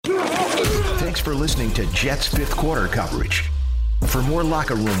Thanks for listening to Jets fifth quarter coverage. For more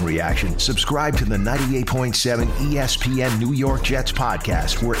locker room reaction, subscribe to the 98.7 ESPN New York Jets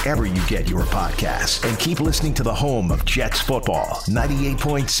podcast wherever you get your podcasts. And keep listening to the home of Jets football,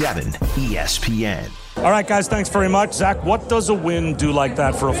 98.7 ESPN. All right, guys, thanks very much. Zach, what does a win do like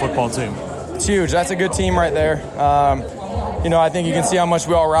that for a football team? It's huge. That's a good team right there. I think you can see how much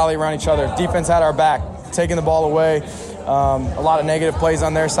we all rally around each other. Defense had our back, taking the ball away. A lot of negative plays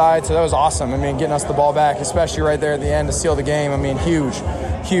on their side, so that was awesome. Getting us the ball back, especially right there at the end to seal the game.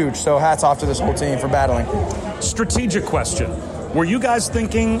 Huge. So hats off to this whole team for battling. Strategic question. Were you guys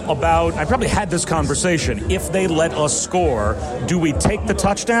thinking about, I probably had this conversation, if they let us score, do we take the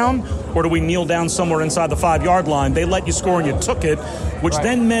touchdown or do we kneel down somewhere inside the 5-yard line? They let you score and you took it, which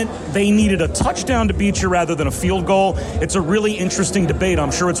then meant they needed a touchdown to beat you rather than a field goal. It's a really interesting debate.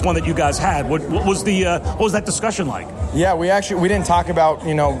 I'm sure it's one that you guys had. What was that discussion like? Yeah, we didn't talk about,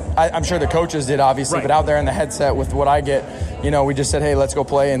 I'm sure the coaches did, obviously, right. But out there in the headset with what I get, we just said, hey, let's go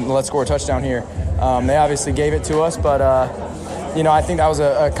play and let's score a touchdown here. They obviously gave it to us, but I think that was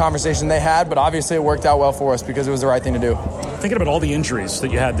a conversation they had, but obviously it worked out well for us because it was the right thing to do. Thinking about all the injuries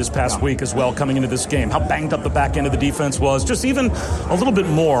that you had this past week as well coming into this game, how banged up the back end of the defense was, just even a little bit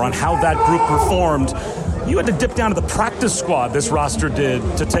more on how that group performed. You had to dip down to the practice squad, this roster did,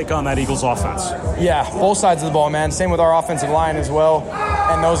 to take on that Eagles offense. Yeah, both sides of the ball, man. Same with our offensive line as well,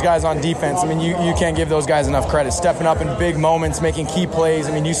 and those guys on defense. You can't give those guys enough credit. Stepping up in big moments, making key plays.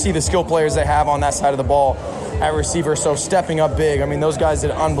 You see the skill players they have on that side of the ball at receiver, so stepping up big. Those guys did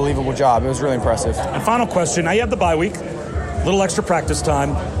an unbelievable job. It was really impressive. And final question, now you have the bye week, a little extra practice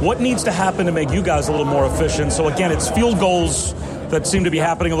time. What needs to happen to make you guys a little more efficient? So again, it's field goals that seem to be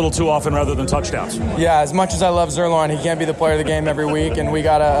happening a little too often rather than touchdowns. Yeah, as much as I love Zerline, he can't be the player of the game every week, and we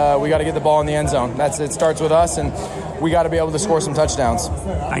gotta get the ball in the end zone. It starts with us, and we got to be able to score some touchdowns.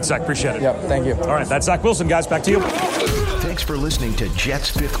 Thanks, Zach. Appreciate it. Yep, thank you. All right, that's Zach Wilson, guys. Back to you. Thanks for listening to Jets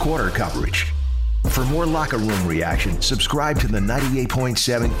fifth quarter coverage. For more locker room reaction, subscribe to the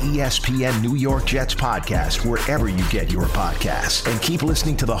 98.7 ESPN New York Jets podcast wherever you get your podcasts. And keep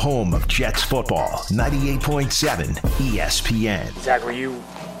listening to the home of Jets football, 98.7 ESPN. Zach, were you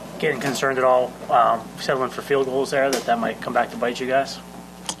getting concerned at all settling for field goals there, that might come back to bite you guys?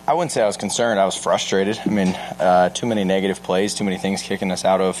 I wouldn't say I was concerned. I was frustrated. Too many negative plays, too many things kicking us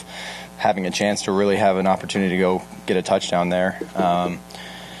out of having a chance to really have an opportunity to go get a touchdown there.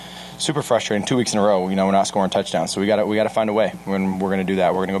 Super frustrating. 2 weeks in a row, we're not scoring touchdowns. So we got to find a way. We're going to do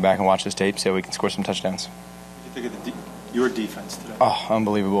that. We're going to go back and watch this tape, see how we can score some touchdowns. What do you think of your defense today? Oh,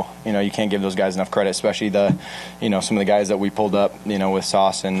 unbelievable. You can't give those guys enough credit, especially some of the guys that we pulled up, with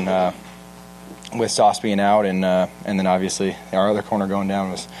Sauce and with Sauce being out, and then obviously our other corner going down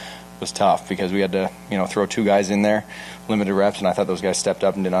was tough because we had to throw 2 guys in there, limited reps, and I thought those guys stepped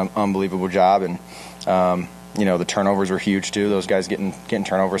up and did an unbelievable job. And the turnovers were huge too. Those guys getting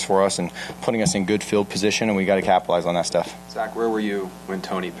turnovers for us and putting us in good field position, and we got to capitalize on that stuff. Zach, where were you when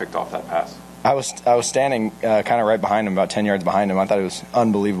Tony picked off that pass? I was standing kind of right behind him, about 10 yards behind him. I thought it was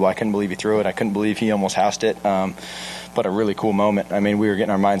unbelievable. I couldn't believe he threw it. I couldn't believe he almost housed it. But a really cool moment. We were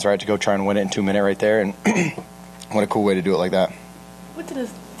getting our minds right to go try and win it in 2 minutes right there, and what a cool way to do it like that.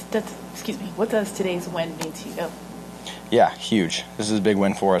 What does today's win mean to you? Yeah, huge. This is a big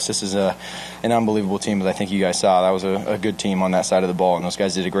win for us. This is an unbelievable team, as I think you guys saw. That was a good team on that side of the ball, and those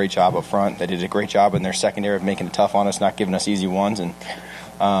guys did a great job up front. They did a great job in their secondary of making it tough on us, not giving us easy ones,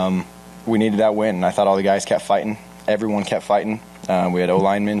 and we needed that win. And I thought all the guys kept fighting. Everyone kept fighting. We had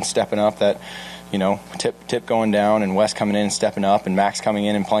O-linemen stepping up that, Tip going down, and Wes coming in and stepping up, and Max coming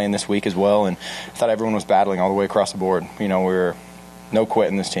in and playing this week as well. And I thought everyone was battling all the way across the board. We were no quit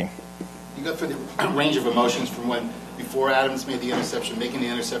in this team. You go through the range of emotions from when before Adams made the interception, making the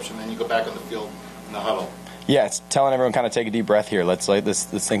interception, then you go back on the field in the huddle. Yeah, it's telling everyone kind of take a deep breath here. Let's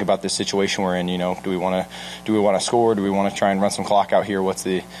think about this situation we're in. Do we want to score? Do we want to try and run some clock out here? What's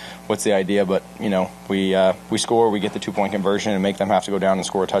the idea? But we score, we get the 2-point conversion, and make them have to go down and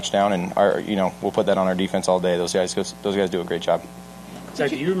score a touchdown. And we'll put that on our defense all day. Those guys do a great job. Zach,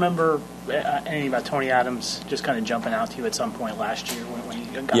 do you remember anything about Tony Adams just kind of jumping out to you at some point last year when he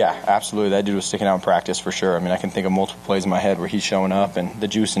got Yeah, absolutely. That dude was sticking out in practice for sure. I can think of multiple plays in my head where he's showing up and the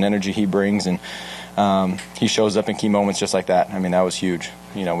juice and energy he brings, and he shows up in key moments just like that. That was huge.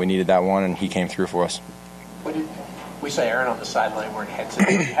 We needed that one, and he came through for us. We saw Aaron on the sideline wearing headset.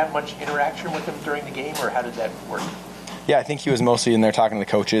 Did you have much interaction with him during the game, or how did that work? Yeah, I think he was mostly in there talking to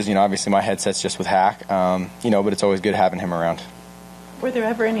the coaches. Obviously my headset's just with Hack, but it's always good having him around. Were there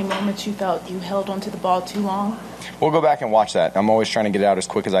ever any moments you felt you held onto the ball too long? We'll go back and watch that. I'm always trying to get it out as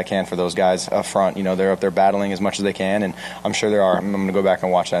quick as I can for those guys up front. You know, they're up there battling as much as they can, and I'm sure there are. I'm going to go back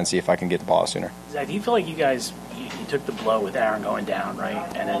and watch that and see if I can get the ball sooner. Zach, do you feel like you guys you took the blow with Aaron going down, right?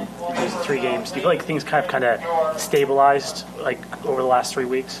 And then these 3 games. Do you feel like things kind of stabilized like over the last 3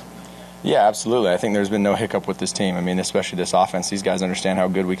 weeks? Yeah, absolutely. I think there's been no hiccup with this team. I mean, especially this offense. These guys understand how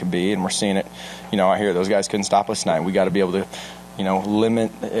good we can be, and we're seeing it. You know, out here, those guys couldn't stop us tonight. We got to be able to, you know,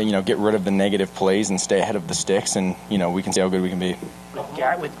 limit, you know, get rid of the negative plays and stay ahead of the sticks, and, you know, we can see how good we can be.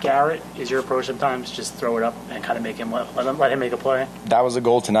 With Garrett, is your approach sometimes just throw it up and kind of make him let him make a play? That was the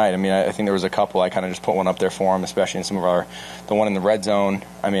goal tonight. I mean, I think there was a couple. I kind of just put one up there for him, especially in some of the one in the red zone.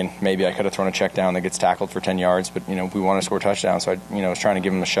 I mean, maybe I could have thrown a check down that gets tackled for 10 yards, but, you know, we want to score touchdowns. So I, was trying to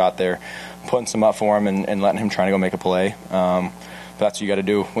give him a shot there, putting some up for him and letting him try to go make a play. But that's what you got to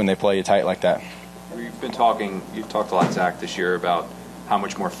do when they play you tight like that. You've talked a lot, Zach, this year about how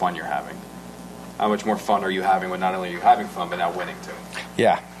much more fun you're having. How much more fun are you having when not only are you having fun, but now winning too?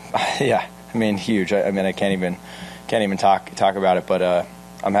 Yeah. I mean, huge. I mean, I can't even talk about it, but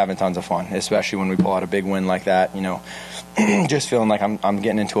I'm having tons of fun, especially when we pull out a big win like that. You know, just feeling like I'm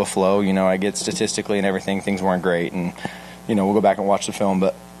getting into a flow. You know, I get statistically and everything, things weren't great, and you know, we'll go back and watch the film,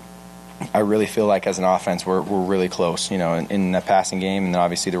 but I really feel like as an offense we're really close. You know, in the passing game and then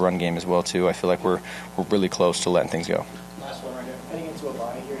obviously the run game as well too. I feel like we're really close to letting things go. Last one right here. Heading into a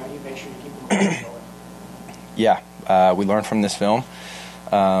bye here, how do you make sure you keep the momentum going? Yeah, we learned from this film.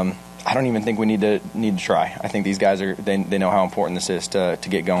 I don't even think we need to try. I think these guys they know how important this is to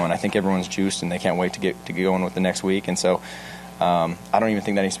get going. I think everyone's juiced and they can't wait to get going with the next week. And so I don't even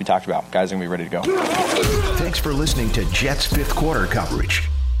think that needs to be talked about. Guys are gonna be ready to go. Thanks for listening to Jets fifth quarter coverage.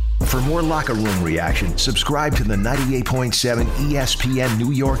 For more locker room reaction, subscribe to the 98.7 ESPN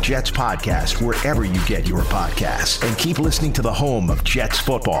New York Jets podcast wherever you get your podcasts. And keep listening to the home of Jets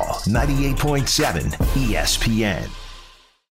football, 98.7 ESPN.